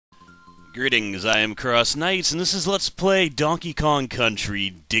Greetings, I am CrossKnights, and this is Let's Play Donkey Kong Country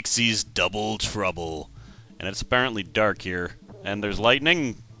Dixie's Double Trouble. And it's apparently dark here, and there's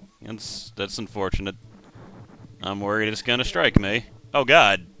lightning. That's unfortunate. I'm worried it's gonna strike me. Oh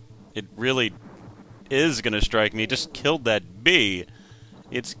god, it really is gonna strike me. It just killed that bee.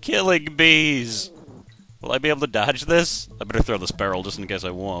 It's killing bees. Will I be able to dodge this? I better throw this barrel just in case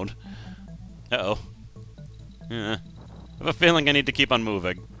I won't. Uh-oh. Yeah. I have a feeling I need to keep on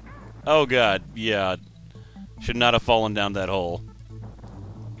moving. Oh god, yeah. Should not have fallen down that hole.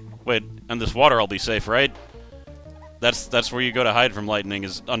 Wait, in this water I'll be safe, right? That's where you go to hide from lightning,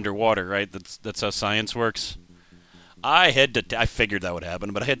 is underwater, right? That's how science works. I figured that would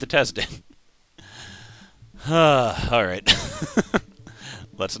happen, but I had to test it. Alright.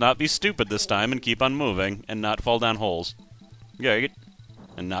 Let's not be stupid this time and keep on moving and not fall down holes. Yeah,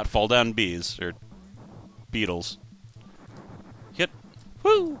 and not fall down bees, or beetles. Hit.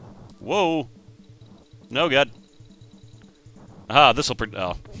 Woo! Whoa! No, God. Ah, this'll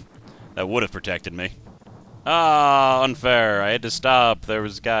oh. That would have protected me. Ah, unfair. I had to stop. There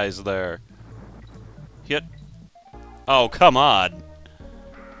was guys there. Hit. Oh, come on.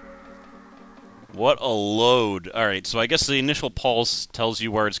 What a load. Alright, so I guess the initial pulse tells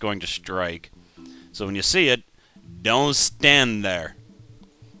you where it's going to strike. So when you see it, don't stand there.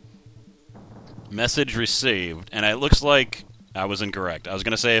 Message received. And it looks like I was incorrect. I was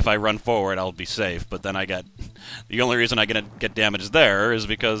going to say if I run forward, I'll be safe, but then I got... The only reason I get damaged there is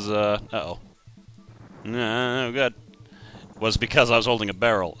because, uh-oh. No, God. Was because I was holding a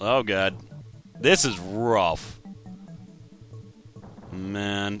barrel. Oh, God. This is rough.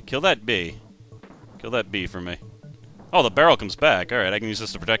 Man, kill that bee. Kill that bee for me. Oh, the barrel comes back. Alright, I can use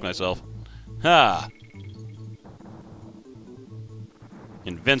this to protect myself. Ha!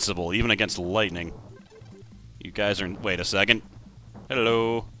 Invincible, even against lightning. You guys are... Wait a second.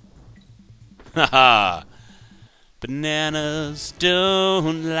 Hello. Haha. Bananas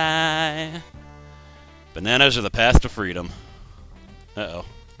don't lie. Bananas are the path to freedom. Uh-oh.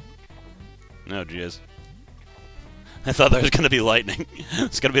 Oh, jeez. I thought there was going to be lightning.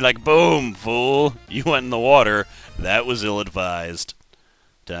 It's going to be like, boom, fool. You went in the water. That was ill-advised.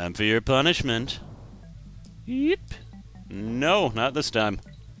 Time for your punishment. Yeep. No, not this time.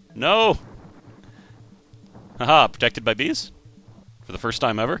 No! Haha, protected by bees? For the first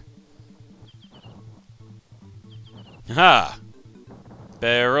time ever? Ha!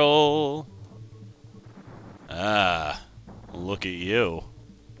 Barrel! Ah, look at you.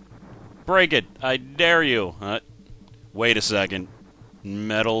 Break it! I dare you! Wait a second.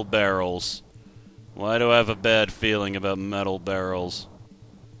 Metal barrels. Why do I have a bad feeling about metal barrels?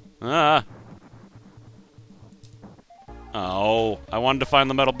 Ah! Oh, I wanted to find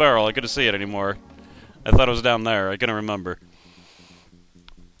the metal barrel. I couldn't see it anymore. I thought it was down there. I couldn't remember.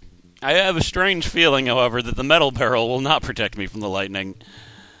 I have a strange feeling, however, that the metal barrel will not protect me from the lightning.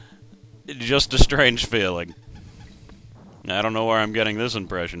 Just a strange feeling. I don't know where I'm getting this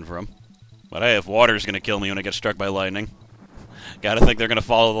impression from. But hey, if water's gonna kill me when I get struck by lightning, gotta think they're gonna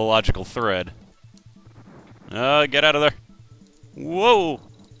follow the logical thread. Get out of there. Whoa!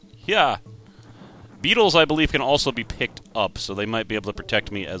 Yeah. Beetles, I believe, can also be picked up, so they might be able to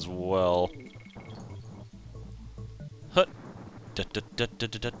protect me as well. Hut.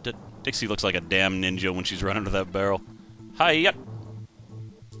 Dixie looks like a damn ninja when she's running to that barrel. Hi-ya!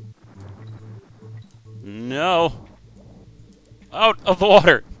 No! Out of the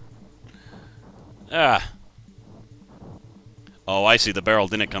water! Ah. Oh, I see. The barrel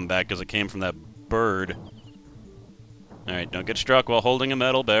didn't come back because it came from that bird. Alright, don't get struck while holding a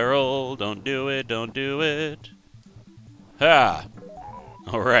metal barrel. Don't do it, don't do it. Ha!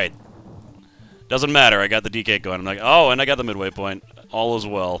 Alright. Doesn't matter, I got the DK going. I'm like, oh, and I got the midway point. All is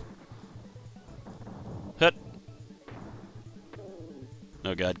well. Hut.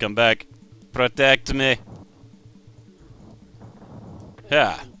 Oh god, come back. Protect me.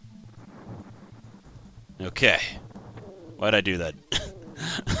 Yeah. Okay. Why'd I do that?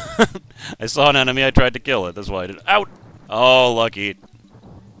 I saw an enemy, I tried to kill it. That's why I did. Out! Oh, lucky.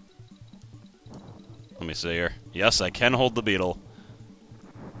 Let me see here. Yes, I can hold the beetle.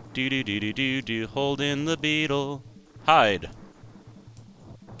 Do-do-do-do-do-do. Hold in the beetle. Hide.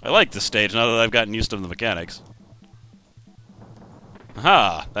 I like this stage now that I've gotten used to the mechanics.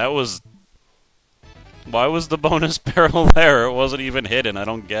 Aha! That was... Why was the bonus barrel there? It wasn't even hidden. I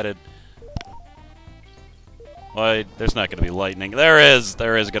don't get it. Why? There's not going to be lightning. There is!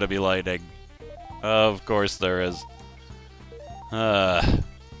 There is going to be lightning. Of course there is. At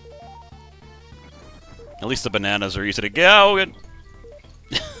least the bananas are easy to go.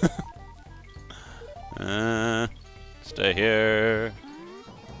 Stay here.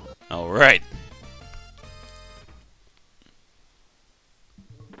 Alright.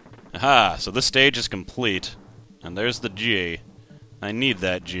 Aha, so this stage is complete. And there's the G. I need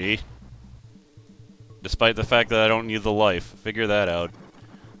that G. Despite the fact that I don't need the life. Figure that out.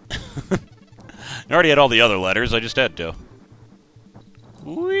 I already had all the other letters, I just had to.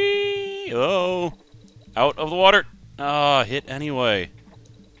 Whee! Oh! Out of the water! Ah, hit anyway.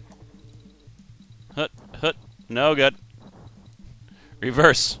 Hut, hut. No good.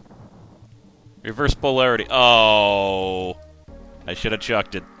 Reverse. Reverse polarity. Oh! I should have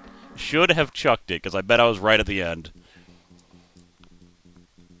chucked it. Should have chucked it, because I bet I was right at the end.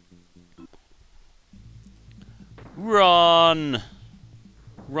 Run!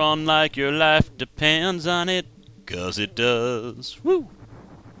 Run like your life depends on it, 'cause it does. Woo!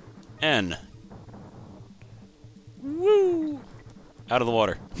 N. Woo! Out of the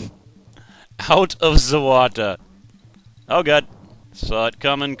water. Out of the water. Oh god. Saw it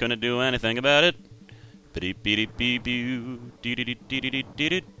coming, couldn't do anything about it.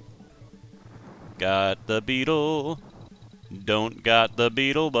 Got the beetle. Don't got the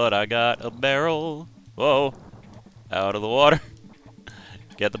beetle, but I got a barrel. Whoa. Out of the water.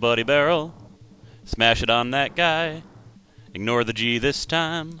 Get the bloody barrel. Smash it on that guy. Ignore the G this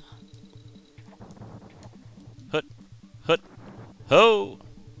time. Hut. Hut. Ho!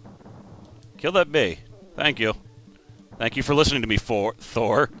 Kill that bee. Thank you. Thank you for listening to me,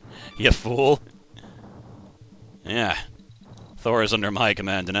 Thor. You fool. Yeah. Thor is under my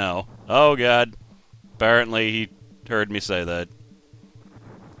command now. Oh, God. Apparently, he heard me say that.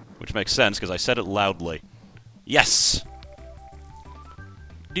 Which makes sense, because I said it loudly. Yes!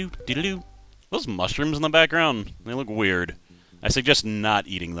 Do-do-do-do. Those mushrooms in the background, they look weird. I suggest not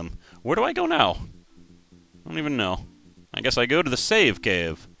eating them. Where do I go now? I don't even know. I guess I go to the save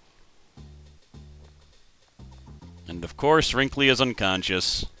cave. And of course, Wrinkly is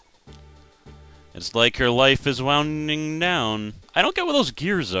unconscious. It's like her life is winding down. I don't get what those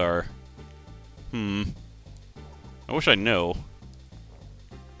gears are. I wish I knew.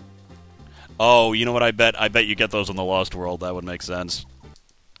 Oh, you know what I bet? I bet you get those in the Lost World. That would make sense.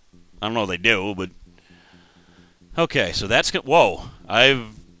 I don't know if they do, but... Okay, so that's... Whoa!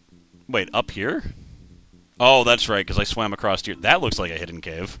 Wait, up here? Oh, that's right, because I swam across here. That looks like a hidden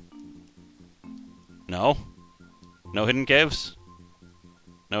cave. No? No hidden caves?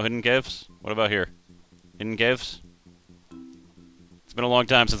 No hidden caves? What about here? Hidden caves? It's been a long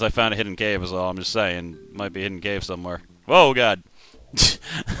time since I found a hidden cave, is all I'm just saying. Might be a hidden cave somewhere. Whoa, God!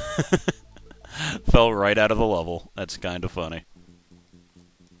 Fell right out of the level. That's kind of funny.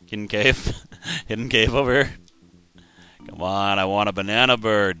 Hidden cave? Hidden cave over here? Come on, I want a banana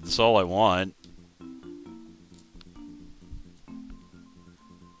bird. That's all I want.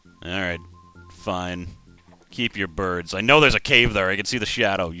 Alright. Fine. Keep your birds. I know there's a cave there. I can see the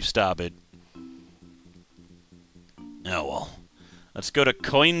shadow. You stop it. Oh, well. Let's go to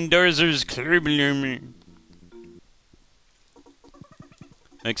Coindorzer's Club.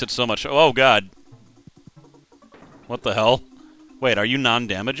 Makes it so much... Oh, God. What the hell? Wait, are you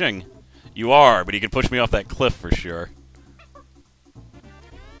non-damaging? You are, but he could push me off that cliff for sure.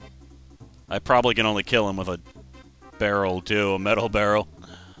 I probably can only kill him with a barrel, too. A metal barrel.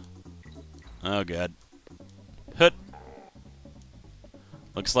 Oh, God. Hut.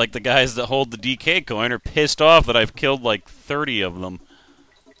 Looks like the guys that hold the DK coin are pissed off that I've killed like 30 of them.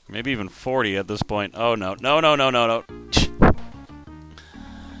 Maybe even 40 at this point. Oh, no. No, no, no, no, no.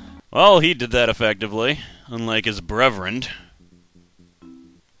 Well, he did that effectively, unlike his brethren.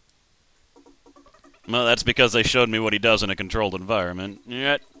 Well, that's because they showed me what he does in a controlled environment.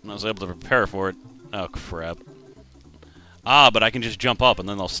 Yet, I was able to prepare for it. Oh, crap. Ah, but I can just jump up and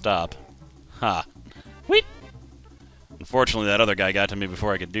then they'll stop. Ha. Wheat! Unfortunately, that other guy got to me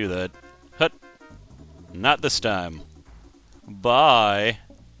before I could do that. Hut. Not this time. Bye.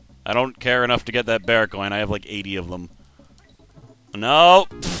 I don't care enough to get that bear coin. I have like 80 of them. No!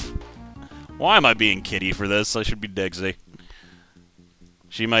 Pfft. Why am I being kitty for this? I should be Digsy.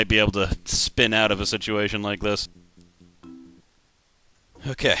 She might be able to spin out of a situation like this.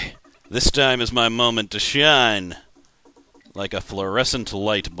 Okay. This time is my moment to shine. Like a fluorescent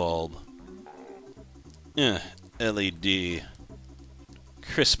light bulb. LED.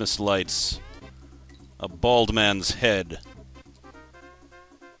 Christmas lights. A bald man's head.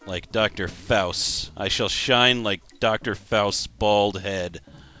 Like Dr. Faust. I shall shine like Dr. Faust's bald head.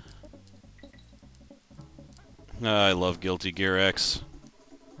 I love Guilty Gear X.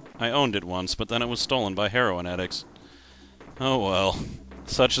 I owned it once, but then it was stolen by heroin addicts. Oh well.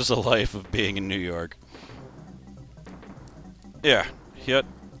 Such is the life of being in New York. Yeah. Hut.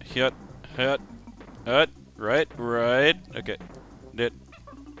 Hut. Hut. Hut. Right. Right. Okay.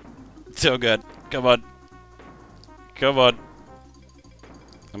 So good. Come on. Come on.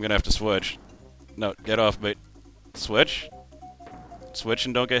 I'm gonna have to switch. No, get off, mate. Switch? Switch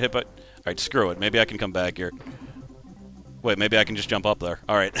and don't get hit by... Alright, screw it. Maybe I can come back here. Wait, maybe I can just jump up there.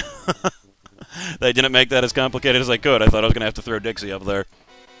 Alright. They didn't make that as complicated as I could. I thought I was gonna have to throw Dixie up there.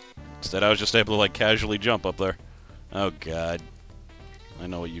 Instead, I was just able to, like, casually jump up there. Oh, God. I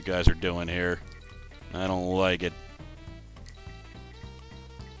know what you guys are doing here. I don't like it.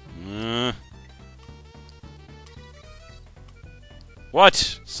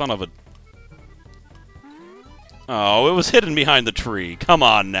 What? Son of a... Oh, it was hidden behind the tree. Come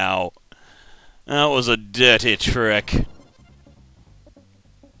on, now. That was a dirty trick.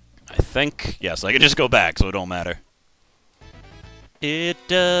 I think... Yes, I can just go back, so it don't matter. It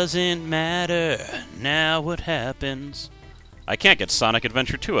doesn't matter. Now what happens? I can't get Sonic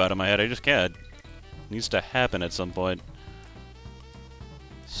Adventure 2 out of my head. I just can't. It needs to happen at some point.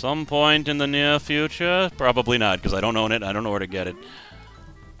 Some point in the near future? Probably not, because I don't own it. I don't know where to get it.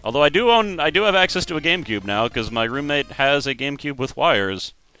 Although I do have access to a GameCube now, because my roommate has a GameCube with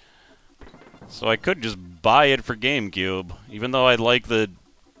wires. So I could just buy it for GameCube, even though I like the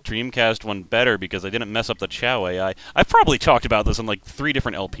Dreamcast one better because I didn't mess up the Chow AI. I've probably talked about this on like 3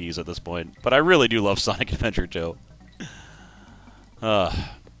 different LPs at this point, but I really do love Sonic Adventure 2. I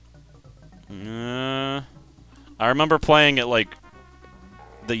remember playing it like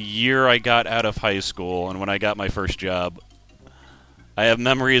the year I got out of high school and when I got my first job. I have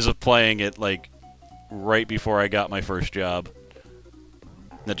memories of playing it like right before I got my first job.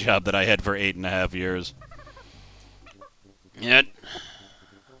 The job that I had for 8.5 years. Yet.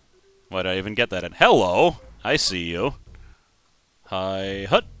 Why did I even get that in? Hello! I see you. Hi,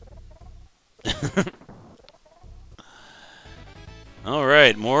 hut.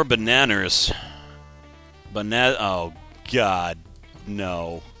 Alright, more bananas. Oh, God.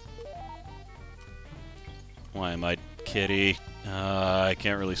 No. Why am I kitty? I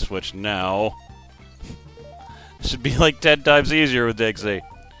can't really switch now. It should be like 10 times easier with Dixie.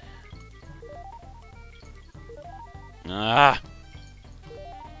 Ah!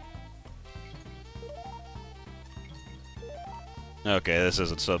 Okay, this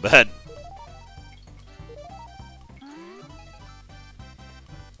isn't so bad.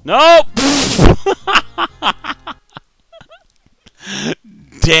 Nope!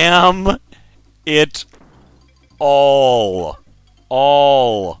 Damn it all.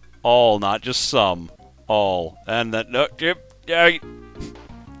 All, not just some. All. And that... No,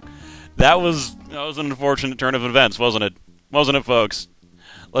 that was an unfortunate turn of events, wasn't it? Wasn't it, folks?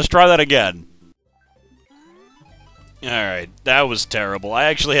 Let's try that again. Alright, that was terrible. I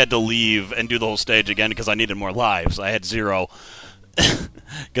actually had to leave and do the whole stage again because I needed more lives. I had 0.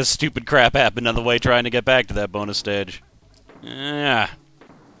 Because stupid crap happened on the way trying to get back to that bonus stage. Yeah.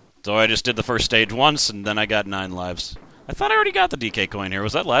 So I just did the first stage once, and then I got 9 lives. I thought I already got the DK coin here.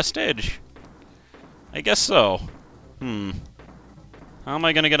 Was that last stage? I guess so. How am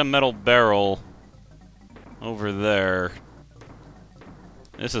I gonna get a metal barrel over there?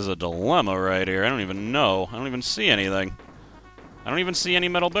 This is a dilemma right here. I don't even know. I don't even see anything. I don't even see any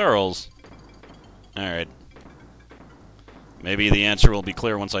metal barrels. Alright. Maybe the answer will be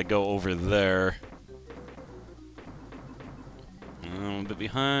clear once I go over there. A bit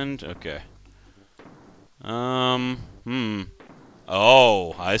behind. Okay. Oh,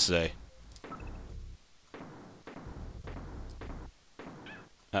 I see.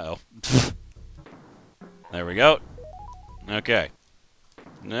 Uh-oh. There we go. Okay.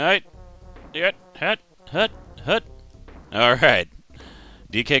 Alright. Hut. Alright.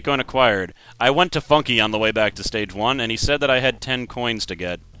 DK coin acquired. I went to Funky on the way back to stage 1, and he said that I had 10 coins to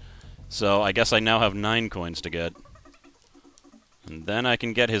get. So I guess I now have 9 coins to get. And then I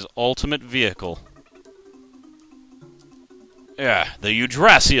can get his ultimate vehicle. Yeah, the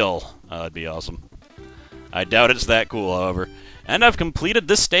Yggdrasil. Oh, that'd be awesome. I doubt it's that cool, however. And I've completed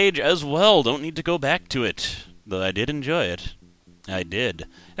this stage as well. Don't need to go back to it. Though I did enjoy it. I did.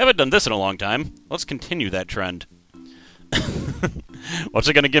 Haven't done this in a long time. Let's continue that trend. What's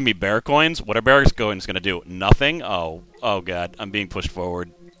it gonna give me? Bear coins? What are bear coins gonna do? Nothing? Oh. Oh, God. I'm being pushed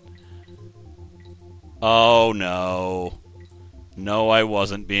forward. Oh, no. No, I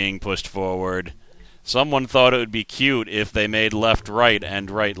wasn't being pushed forward. Someone thought it would be cute if they made left-right and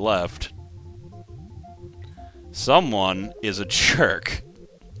right-left. Someone is a jerk.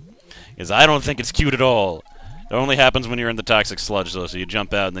 Because I don't think it's cute at all. It only happens when you're in the toxic sludge, though, so you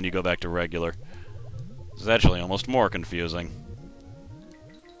jump out and then you go back to regular. It's actually almost more confusing.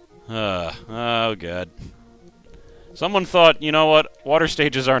 Oh, God. Someone thought, you know what? Water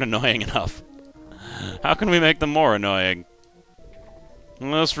stages aren't annoying enough. How can we make them more annoying?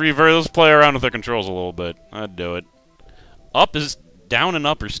 Let's reverse. Let's play around with the controls a little bit. I'd do it. Up is down and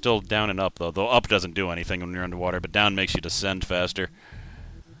up are still down and up though. Though up doesn't do anything when you're underwater, but down makes you descend faster.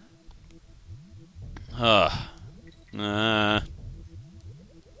 Can I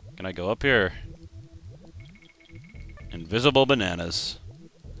go up here? Invisible bananas.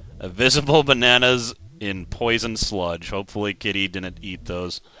 Invisible bananas in poison sludge. Hopefully Kitty didn't eat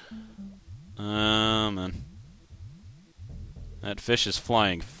those. Man. That fish is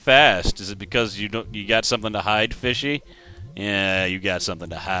flying fast. Is it because you got something to hide, fishy? Yeah, you got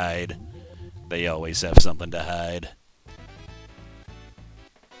something to hide. They always have something to hide.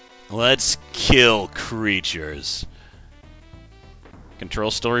 Let's kill creatures.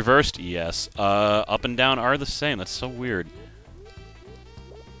 Control still reversed? Yes. Up and down are the same. That's so weird.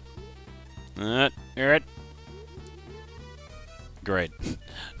 Great.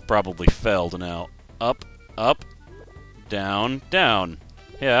 Probably failed now. Up, up, down, down.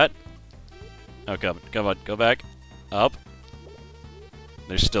 Hit. Oh, come on, go back. Up.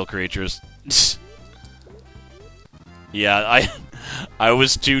 There's still creatures. Yeah, I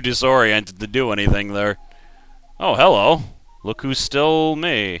was too disoriented to do anything there. Oh, hello. Look who's still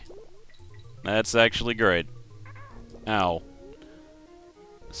me. That's actually great. Ow.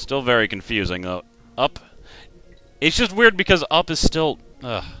 Still very confusing, though. Up. It's just weird because up is still...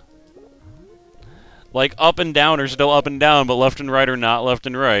 Like, up and down are still up and down, but left and right are not left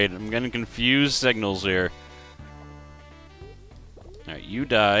and right. I'm getting confused signals here. Alright, you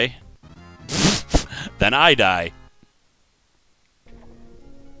die. Then I die.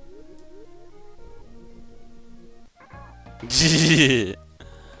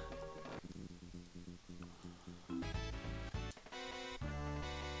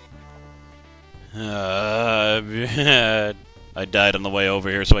 I died on the way over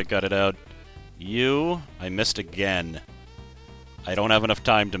here, so I cut it out. You, I missed again. I don't have enough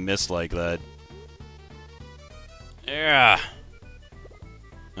time to miss like that. Yeah.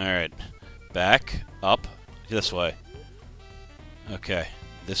 Alright. Back, up, this way. Okay.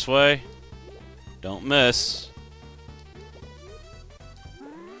 This way. Don't miss.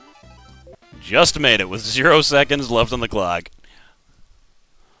 Just made it with 0 seconds left on the clock.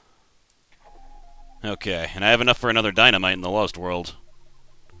 Okay, and I have enough for another dynamite in the Lost World.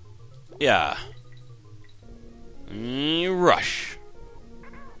 Yeah. Rush.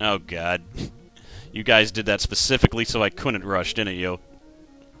 Oh, God. You guys did that specifically so I couldn't rush, didn't you?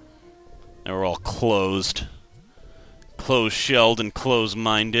 They were all closed. Closed-shelled and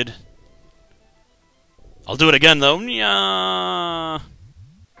closed-minded. I'll do it again, though. Yeah.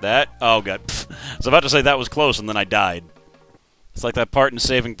 That? Oh, God. Pfft. I was about to say that was close, and then I died. It's like that part in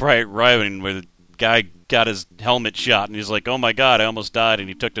Saving Private Ryan where the guy got his helmet shot, and he's like, oh my god, I almost died, and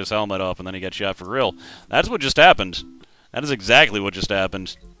he took his helmet off, and then he got shot for real. That's what just happened. That is exactly what just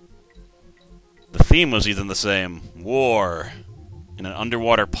happened. The theme was even the same. War. In an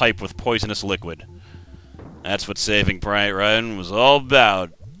underwater pipe with poisonous liquid. That's what Saving Private Ryan was all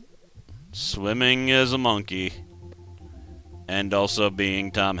about. Swimming as a monkey. And also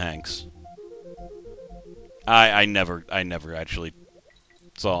being Tom Hanks. I never actually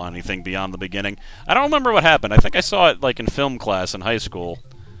saw anything beyond the beginning. I don't remember what happened. I think I saw it, like, in film class in high school.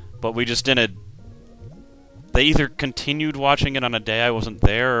 But we just didn't... They either continued watching it on a day I wasn't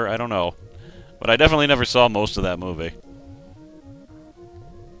there, or I don't know. But I definitely never saw most of that movie.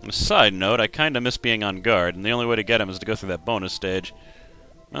 On a side note, I kinda miss being on guard, and the only way to get him is to go through that bonus stage.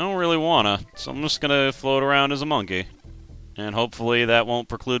 I don't really wanna, so I'm just gonna float around as a monkey. And hopefully that won't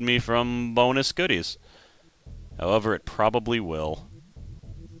preclude me from bonus goodies. However, it probably will.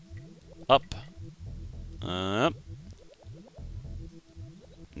 Up. Up.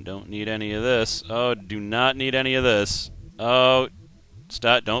 Don't need any of this. Oh, do not need any of this. Oh,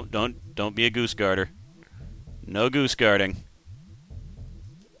 stop! Don't be a goose guarder. No goose guarding.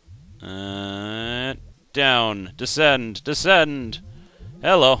 Down, descend, descend.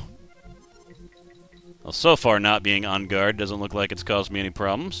 Hello. Well, so far not being on guard doesn't look like it's caused me any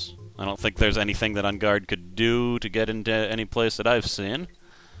problems. I don't think there's anything that on guard could do to get into any place that I've seen.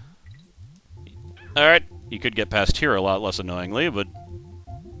 Alright, you could get past here a lot less annoyingly, but...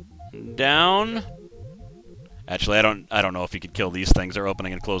 Down... Actually, I don't know if you could kill these things. They're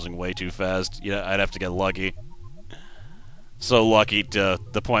opening and closing way too fast. Yeah, I'd have to get lucky. So lucky to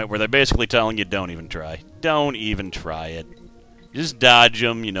the point where they're basically telling you don't even try. Don't even try it. Just dodge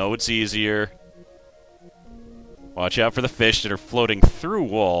them, you know it's easier. Watch out for the fish that are floating through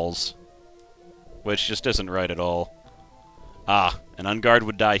walls. Which just isn't right at all. Ah, an unguard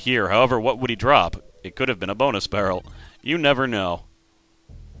would die here. However, what would he drop? It could have been a bonus barrel. You never know.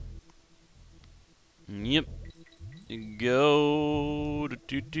 Yep. Go.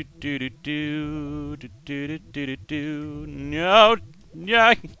 Do, do, do, do, do, do, do, do, do, do. No.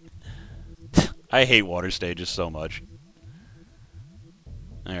 Yeah. I hate water stages so much.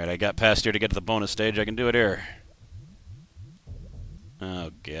 Alright, I got past here to get to the bonus stage. I can do it here. Oh,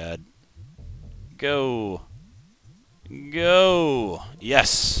 God. Go. Go.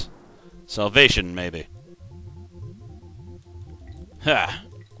 Yes. Salvation, maybe. Ha.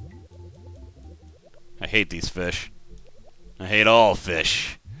 I hate these fish. I hate all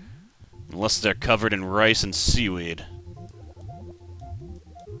fish. Unless they're covered in rice and seaweed.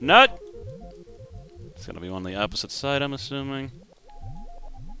 Nut! It's gonna be on the opposite side, I'm assuming.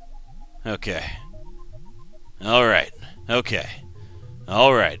 Okay. Alright. Okay.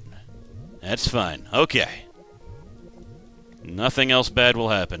 Alright. That's fine. Okay. Nothing else bad will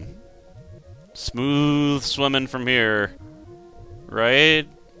happen. Smooth swimming from here. Right?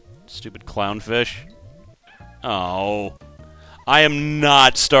 Stupid clownfish. Oh. I am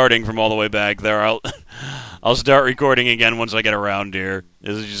not starting from all the way back there. I'll start recording again once I get around here.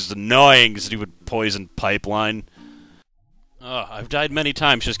 This is just annoying, stupid poison pipeline. Oh, I've died many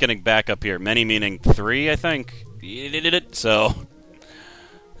times just getting back up here. Many meaning 3, I think. So,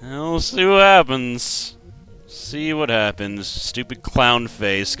 we'll see what happens. See what happens. Stupid clown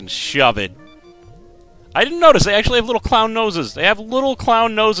face can shove it. I didn't notice, they actually have little clown noses. They have little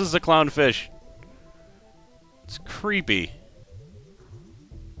clown noses, the clownfish. It's creepy.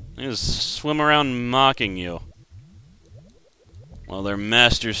 They just swim around mocking you. While their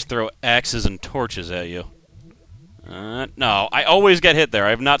masters throw axes and torches at you. No, I always get hit there.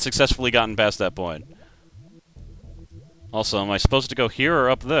 I have not successfully gotten past that point. Also, am I supposed to go here or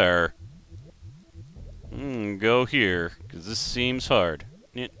up there? Go here, because this seems hard.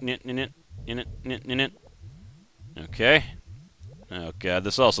 Okay. Oh god,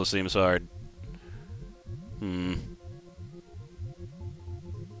 this also seems hard.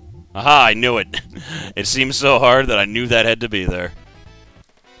 Aha, I knew it. It seemed so hard that I knew that had to be there.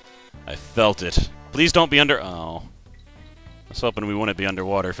 I felt it. Please don't be under... Oh. I was hoping we wouldn't be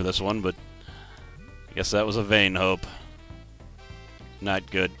underwater for this one, but... I guess that was a vain hope.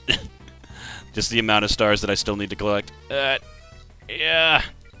 Not good. Just the amount of stars that I still need to collect. Yeah.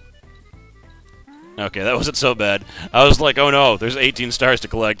 Okay, that wasn't so bad. I was like, oh no, there's 18 stars to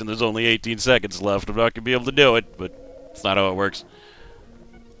collect and there's only 18 seconds left. I'm not going to be able to do it, but it's not how it works.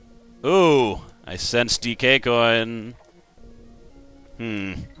 Ooh, I sense DK coin.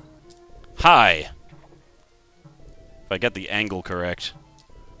 Hi. If I get the angle correct.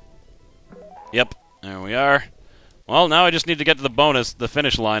 Yep, there we are. Well, now I just need to get to the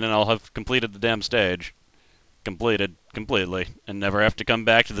finish line, and I'll have completed the damn stage. Completed, completely, and never have to come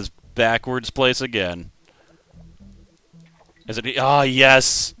back to this backwards place again. Is it? Ah,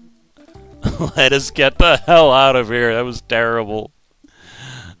 yes! Let us get the hell out of here. That was terrible.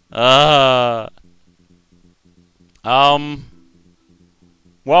 Wow,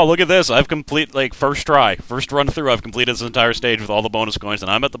 look at this. I've first try. First run through, I've completed this entire stage with all the bonus coins,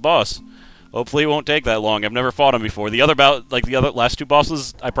 and I'm at the boss. Hopefully it won't take that long. I've never fought him before. The other last two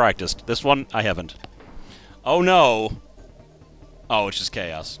bosses, I practiced. This one, I haven't. Oh no! Oh, it's just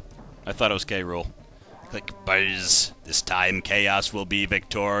chaos. I thought it was K-Rule. Click buzz. This time chaos will be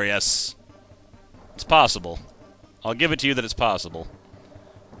victorious. It's possible. I'll give it to you that it's possible.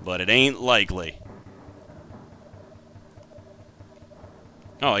 But it ain't likely.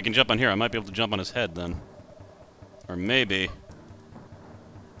 Oh, I can jump on here. I might be able to jump on his head then. Or maybe...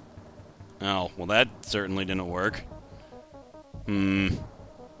 Oh, well that certainly didn't work. You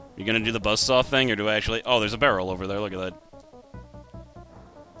gonna do the buzzsaw thing, or do I actually... Oh, there's a barrel over there, look at that.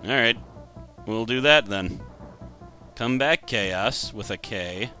 Alright. We'll do that then. Come back, Chaos, with a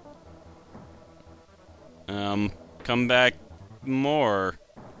K. Come back more.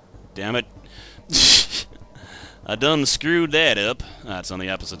 Damn it. I done screwed that up. Ah, it's on the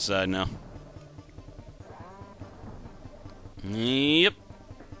opposite side now. Yep.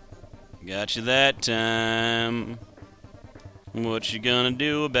 Got you that time. What you gonna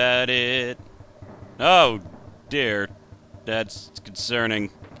do about it? Oh, dear. That's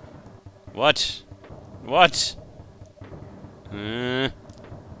concerning. What? What?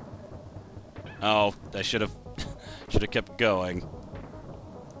 Oh, I should have kept going.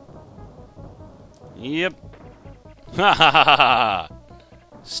 Yep. Ha ha ha ha ha!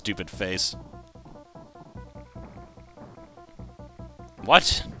 Stupid face.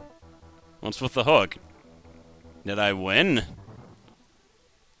 What? What's with the hook? Did I win?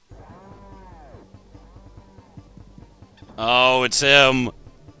 Oh, it's him.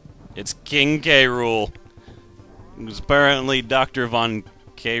 It's King K-Rule. It was apparently Dr. Von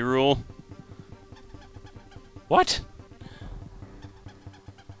K-Rule. What?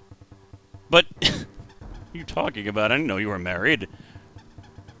 But... what are you talking about? I didn't know you were married.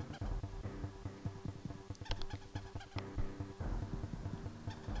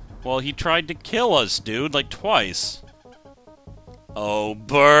 Well, he tried to kill us, dude, like twice. Oh,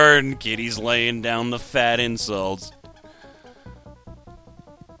 burn! Kitty's laying down the fat insults.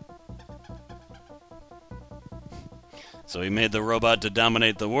 So he made the robot to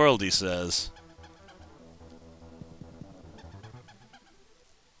dominate the world, he says.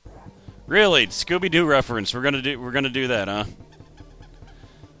 Really? Scooby-Doo reference. We're gonna do that, huh?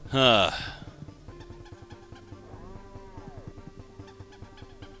 Huh.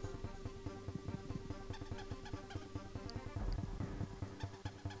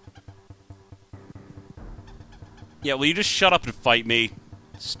 Yeah, will you just shut up and fight me?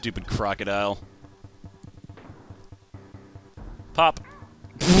 Stupid crocodile. Pop.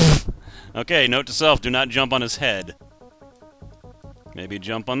 Okay, note to self, do not jump on his head. Maybe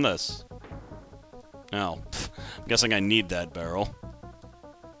jump on this. Oh, I'm guessing I need that barrel.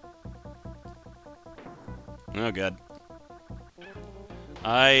 Oh, God.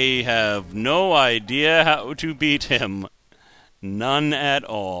 I have no idea how to beat him. None at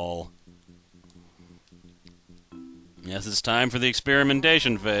all. Yes, it's time for the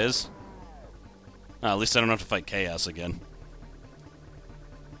experimentation phase. Oh, at least I don't have to fight Chaos again.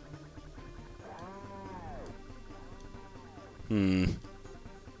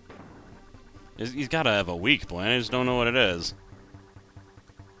 He's gotta have a weak point, I just don't know what it is.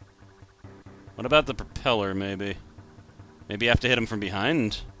 What about the propeller, maybe? Maybe I have to hit him from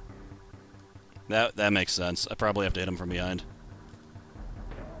behind? That makes sense. I probably have to hit him from behind.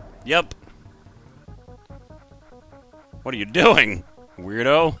 Yep. What are you doing,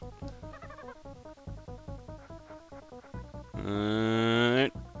 weirdo?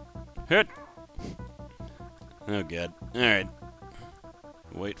 Hit. Oh, God. Alright.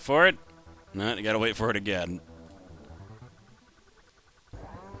 Wait for it. No, you gotta wait for it again.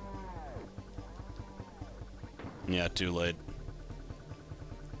 Yeah, too late.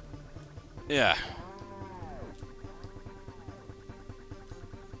 Yeah.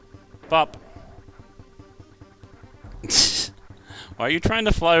 Pop. Why are you trying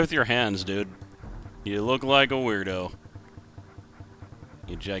to fly with your hands, dude? You look like a weirdo.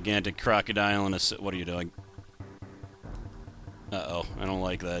 You gigantic crocodile in a... What are you doing? Uh-oh, I don't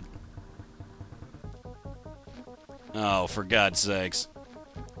like that. Oh, for God's sakes.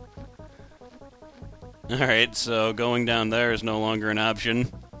 Alright, so going down there is no longer an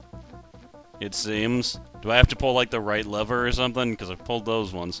option. It seems. Do I have to pull, like, the right lever or something? Because I've pulled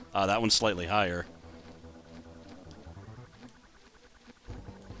those ones. Ah, that one's slightly higher.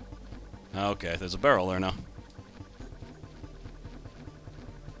 Okay, there's a barrel there now.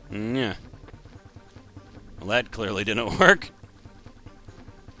 Yeah. Well, that clearly didn't work.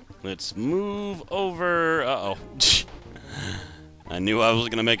 Let's move over... Uh-oh. I knew I was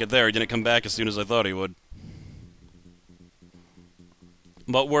gonna make it there. He didn't come back as soon as I thought he would.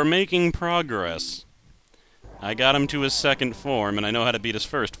 But we're making progress. I got him to his second form, and I know how to beat his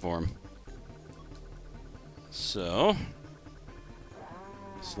first form. So...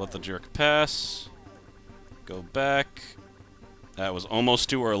 let's let the jerk pass. Go back. That was almost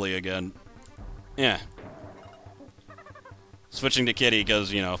too early again. Yeah. Switching to Kitty,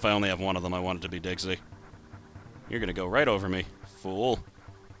 because, you know, if I only have one of them, I want it to be Dixie. You're gonna go right over me, fool.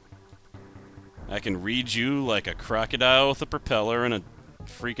 I can read you like a crocodile with a propeller and a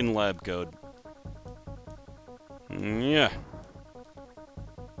freaking lab coat. Yeah.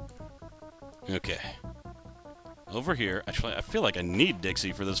 Okay. Over here. Actually, I feel like I need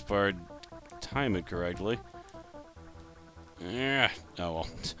Dixie for this part. Time it correctly. Yeah. Oh, well.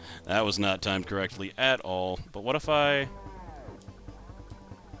 That was not timed correctly at all. But what if I...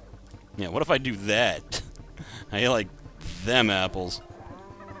 yeah, what if I do that? I like them apples.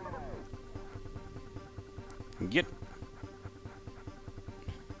 Get...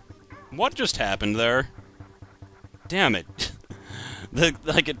 what just happened there? Damn it.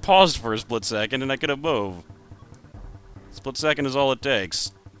 Like, it paused for a split second and I couldn't move. Split second is all it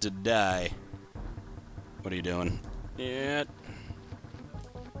takes to die. What are you doing? Yeah.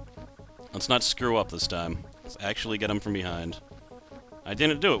 Let's not screw up this time. Let's actually get him from behind. I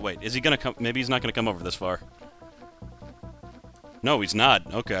didn't do it. Wait, is he gonna come? Maybe he's not gonna come over this far. No, he's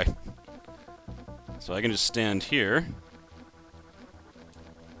not. Okay. So I can just stand here.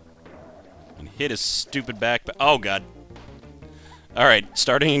 And hit his stupid back... oh, God. Alright,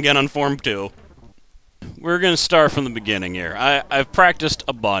 starting again on Form 2. We're gonna start from the beginning here. I've practiced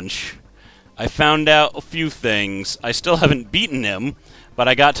a bunch. I found out a few things. I still haven't beaten him, But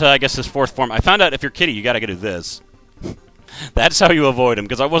I got to, I guess, his fourth form. I found out if you're Kitty, you gotta do this. That's how you avoid him,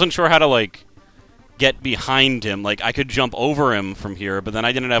 because I wasn't sure how to, like, get behind him. Like, I could jump over him from here, but then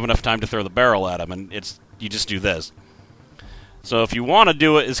I didn't have enough time to throw the barrel at him, and you just do this. So if you want to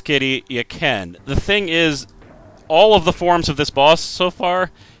do it as Kitty, you can. The thing is, all of the forms of this boss so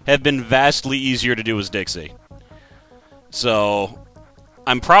far have been vastly easier to do as Dixie. So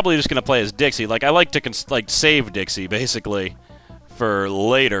I'm probably just going to play as Dixie. Like, I like to save Dixie, basically, for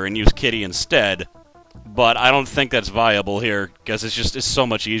later and use Kitty instead. But I don't think that's viable here, because it's so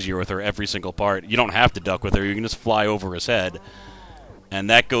much easier with her every single part. You don't have to duck with her, you can just fly over his head. And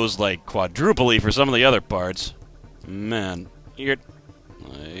that goes, like, quadruply for some of the other parts. Man, yeah,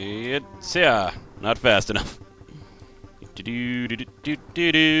 not fast enough.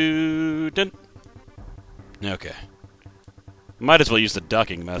 Okay. Might as well use the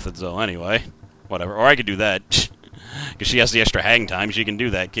ducking methods, though, anyway. Whatever. Or I could do that. Because she has the extra hang time, she can do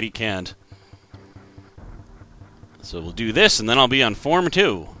that. Kitty can't. So we'll do this, and then I'll be on form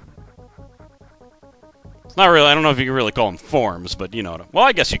 2. It's not really, I don't know if you can really call them forms, but you know what. Well,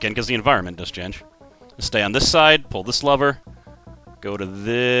 I guess you can, because the environment does change. Stay on this side, pull this lever, go to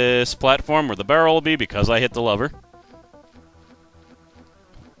this platform where the barrel will be, because I hit the lever.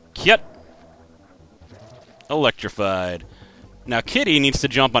 Kyet! Electrified. Now, Kitty needs to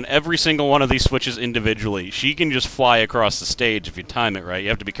jump on every single one of these switches individually. She can just fly across the stage if you time it right. You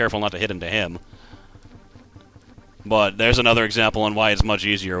have to be careful not to hit into him. But there's another example on why it's much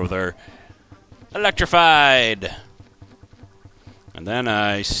easier with her. Electrified! And then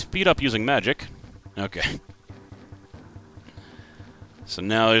I speed up using magic. Okay. So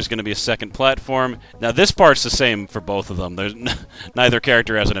now there's going to be a second platform. Now this part's the same for both of them. There's neither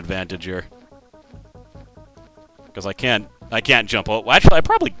character has an advantage here. Because I can't jump out. Well, actually,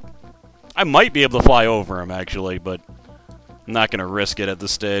 I might be able to fly over him, actually, but I'm not going to risk it at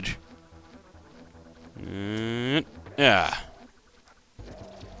this stage. Yeah.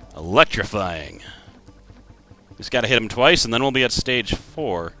 Electrifying. Just gotta hit him twice, and then we'll be at stage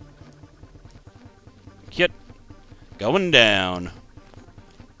 4. Kyet. Going down.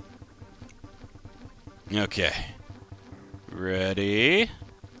 Okay. Ready?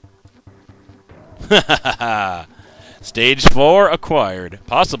 Stage 4 acquired.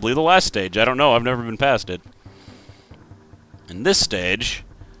 Possibly the last stage. I don't know. I've never been past it. In this stage,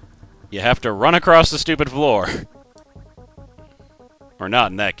 you have to run across the stupid floor. Or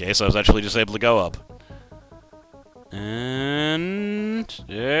not in that case. I was actually just able to go up. And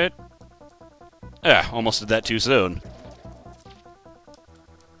almost did that too soon.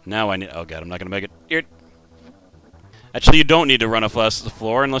 Now I need... Oh god, I'm not gonna make it. Here. Actually, you don't need to run across the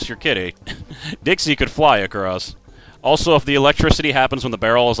floor unless you're Kitty. Dixie could fly across. Also, if the electricity happens when the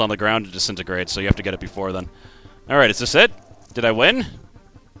barrel is on the ground, it disintegrates, so you have to get it before then. Alright, is this it? Did I win?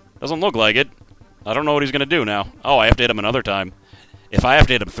 Doesn't look like it. I don't know what he's gonna do now. Oh, I have to hit him another time. If I have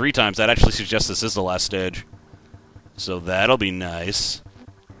to hit him 3 times, that actually suggests this is the last stage. So that'll be nice.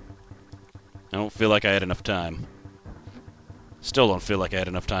 I don't feel like I had enough time. Still don't feel like I had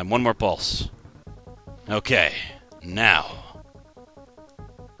enough time. One more pulse. Okay. Now.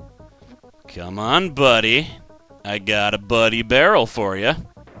 Come on, buddy. I got a buddy barrel for you.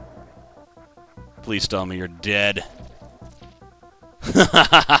 Please tell me you're dead.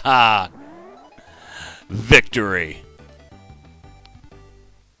 Victory.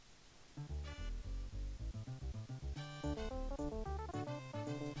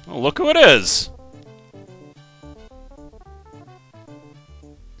 Oh, look who it is.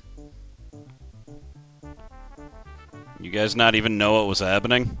 You guys not even know what was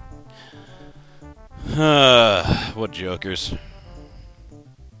happening? What jokers.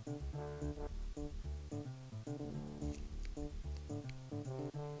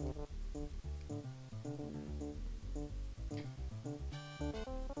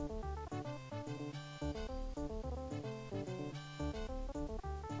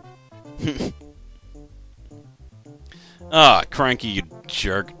 Ah, Cranky, you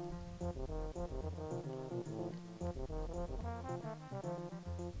jerk.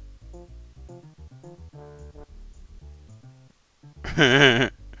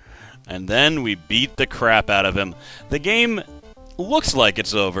 And then we beat the crap out of him. The game looks like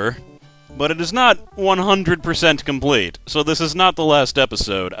it's over, but it is not 100% complete, so this is not the last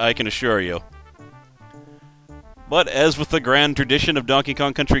episode, I can assure you. But as with the grand tradition of Donkey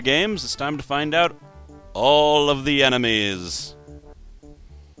Kong Country games, it's time to find out all of the enemies.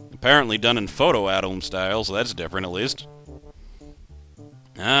 Apparently done in photo album style, so that's different at least.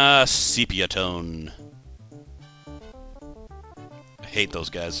 Ah, sepia tone. I hate those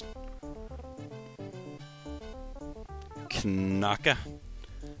guys. Knocka.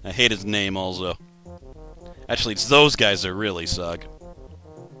 I hate his name also. Actually, it's those guys that really suck.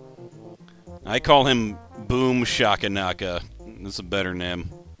 I call him Boom Shakanaka. That's a better name.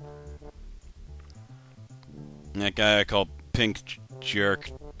 That guy I call Pink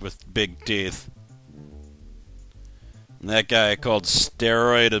Jerk with big teeth. And that guy I called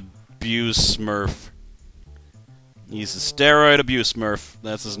Steroid Abuse Smurf. He's a Steroid Abuse Smurf.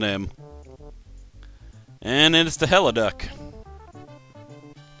 That's his name. And it's the Heliduck.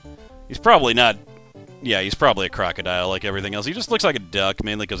 He's probably not... Yeah, he's probably a crocodile like everything else. He just looks like a duck,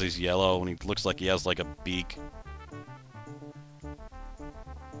 mainly because he's yellow, and he looks like he has, like, a beak.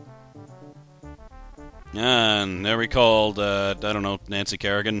 And they're recalled, I don't know, Nancy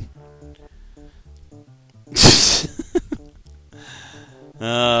Kerrigan.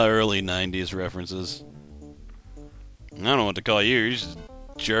 Early 90s references. I don't know what to call you. You're just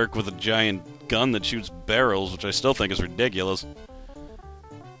a jerk with a giant gun that shoots barrels, which I still think is ridiculous.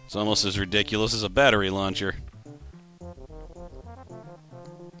 It's almost as ridiculous as a battery launcher.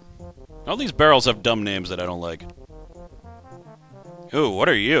 All these barrels have dumb names that I don't like. Ooh, what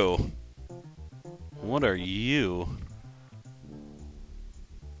are you? What are you?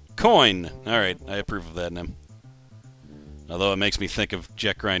 Coin! Alright, I approve of that name. Although it makes me think of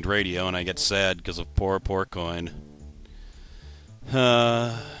Jet Grind Radio, and I get sad because of poor, poor Coin.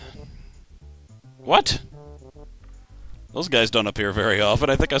 What? Those guys don't appear very often.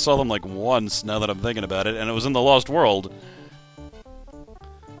 I think I saw them like once, now that I'm thinking about it, and it was in the Lost World.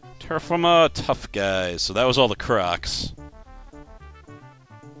 Terraforma Tough Guys. So that was all the Crocs.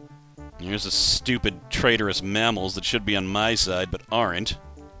 Here's the stupid, traitorous mammals that should be on my side, but aren't.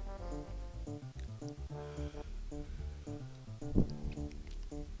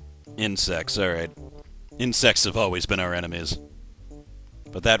 Insects, alright. Insects have always been our enemies.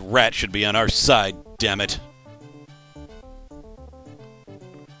 But that rat should be on our side, damn it.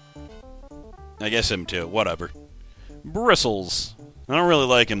 I guess him too, whatever. Bristles. I don't really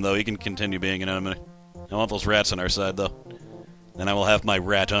like him, though. He can continue being an enemy. I want those rats on our side, though. Then I will have my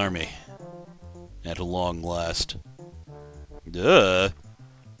rat army. At long last. Duh.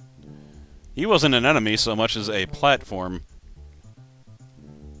 He wasn't an enemy so much as a platform.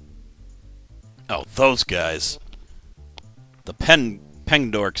 Oh, those guys. The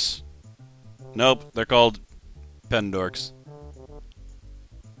Pendorks. Nope, they're called Pendorks.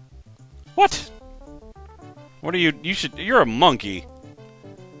 What? What are you? You're a monkey.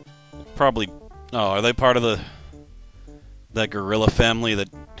 Probably. Oh, are they part of that gorilla family that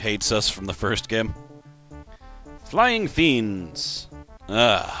hates us from the first game? Flying Fiends.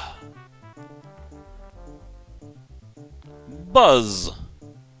 Ah. Buzz.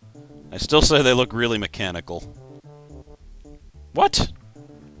 I still say they look really mechanical. What?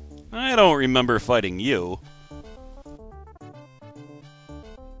 I don't remember fighting you.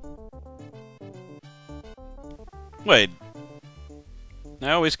 Wait.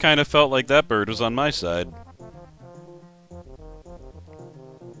 I always kind of felt like that bird was on my side.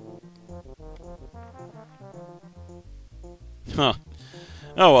 Huh.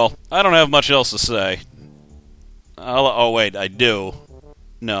 Oh well, I don't have much else to say. Oh wait, I do.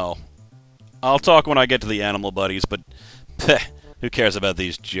 No. I'll talk when I get to the animal buddies, but peh, who cares about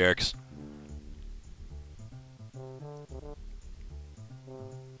these jerks?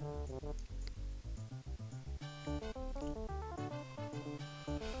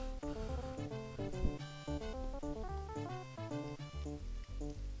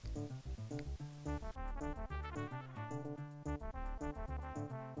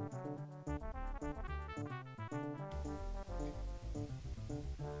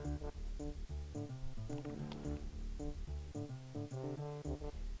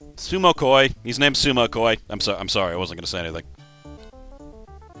 Sumo Koi. He's named Sumo Koi. I'm sorry, I wasn't going to say anything.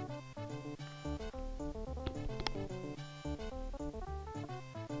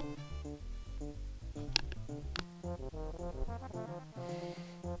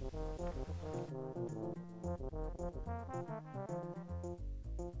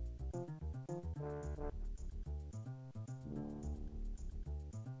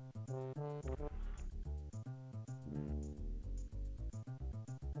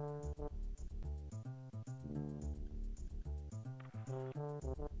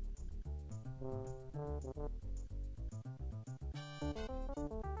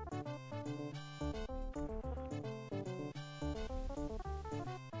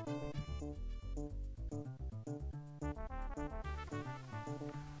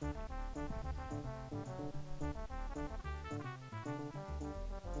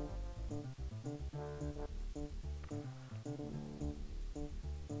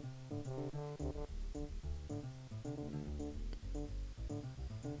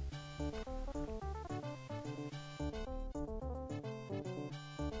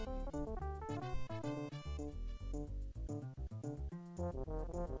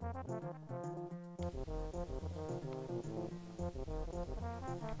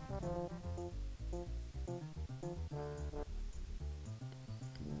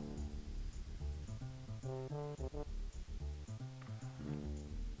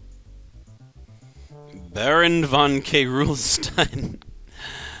 Baron von K. Rulstein.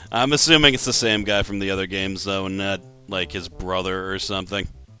 I'm assuming it's the same guy from the other games, though, and not, like, his brother or something.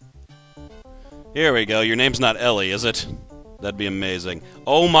 Here we go. Your name's not Ellie, is it? That'd be amazing.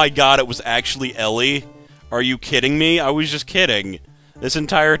 Oh my god, it was actually Ellie? Are you kidding me? I was just kidding. This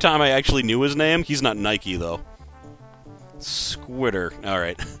entire time I actually knew his name? He's not Nike, though. Squitter.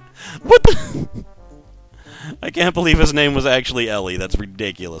 Alright. What the... I can't believe his name was actually Ellie. That's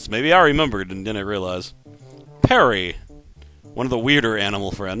ridiculous. Maybe I remembered and didn't realize. Perry. One of the weirder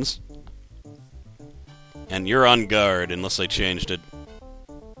animal friends. And you're on guard, unless I changed it.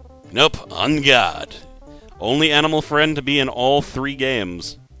 Nope, on guard. Only animal friend to be in all 3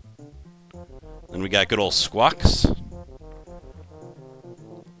 games. Then we got good old Squawks.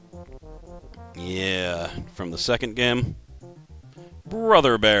 Yeah, from the second game.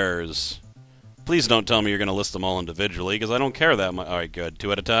 Brother Bears. Please don't tell me you're going to list them all individually, because I don't care that much. Alright, good.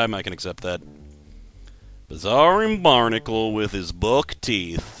 2 at a time, I can accept that. Bizarre and Barnacle with his buck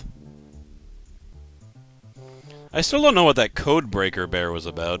teeth. I still don't know what that Codebreaker bear was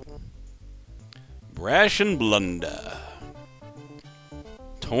about. Brash and Blunder.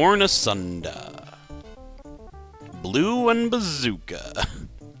 Torn Asunder. Blue and Bazooka.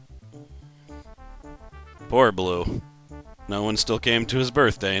 Poor Blue. No one still came to his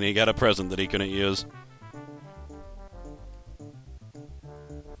birthday, and he got a present that he couldn't use.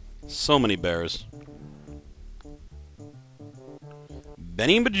 So many bears.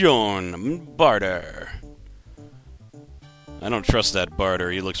 Benny Bjorn, Barter. I don't trust that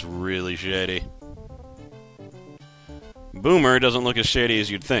Barter, he looks really shady. Boomer doesn't look as shady as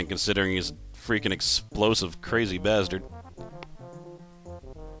you'd think, considering he's a freaking explosive, crazy bastard.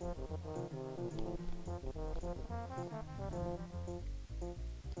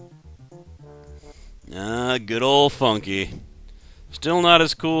 Ah, good old Funky. Still not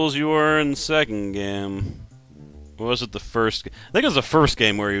as cool as you were in the second game. Or was it the first? I think it was the first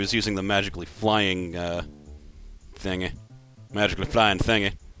game where he was using the magically flying thingy. Magically flying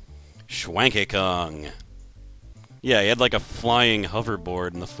thingy. Schwanky Kong. Yeah, he had like a flying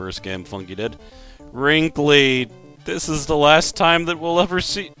hoverboard in the first game Funky did. Wrinkly, this is the last time that we'll ever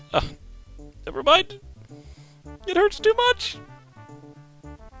see... never mind. It hurts too much.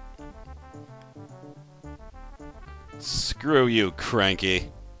 Screw you, Cranky.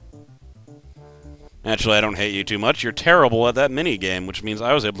 Actually, I don't hate you too much. You're terrible at that minigame, which means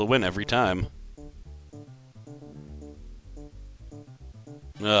I was able to win every time.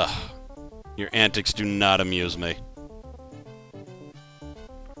 Ugh. Your antics do not amuse me.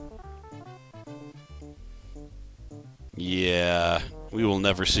 Yeah, we will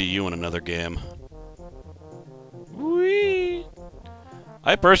never see you in another game. Whee!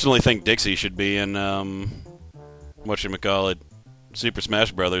 I personally think Dixie should be in, whatchamacallit, Super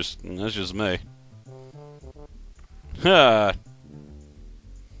Smash Brothers. That's just me. Ha!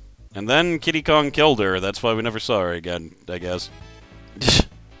 And then Kiddy Kong killed her. That's why we never saw her again, I guess.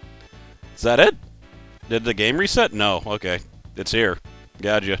 Is that it? Did the game reset? No. Okay. It's here.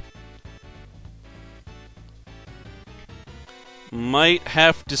 Gotcha. Might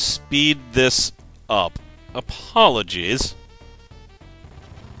have to speed this up. Apologies.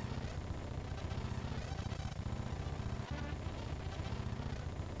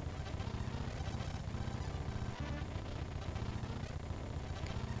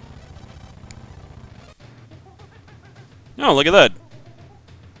 Oh, look at that.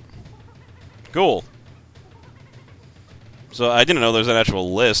 Cool. So I didn't know there's an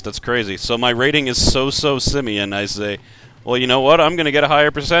actual list. That's crazy. So my rating is so simian. I say, well, you know what? I'm going to get a higher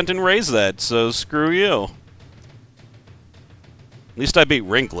percent and raise that, so screw you. At least I beat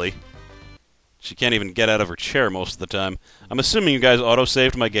Wrinkly. She can't even get out of her chair most of the time. I'm assuming you guys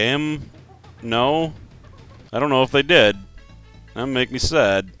auto-saved my game? No? I don't know if they did. That would make me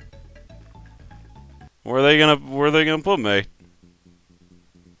sad. Where are they gonna put me?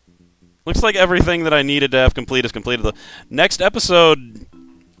 Looks like everything that I needed to have complete is completed. The next episode,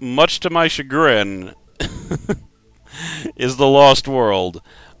 much to my chagrin, is The Lost World.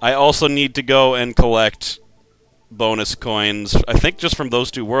 I also need to go and collect bonus coins, I think just from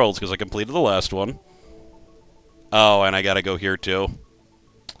those 2 worlds, because I completed the last one. Oh, and I gotta go here too.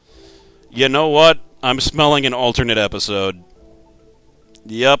 You know what? I'm smelling an alternate episode.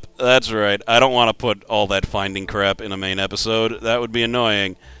 Yep, that's right. I don't want to put all that finding crap in a main episode. That would be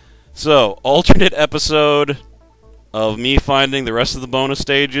annoying. So, alternate episode of me finding the rest of the bonus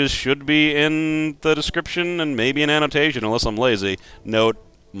stages should be in the description and maybe an annotation, unless I'm lazy. Note,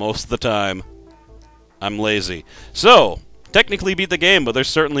 most of the time, I'm lazy. So, technically beat the game, but there's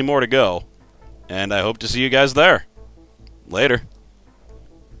certainly more to go. And I hope to see you guys there. Later.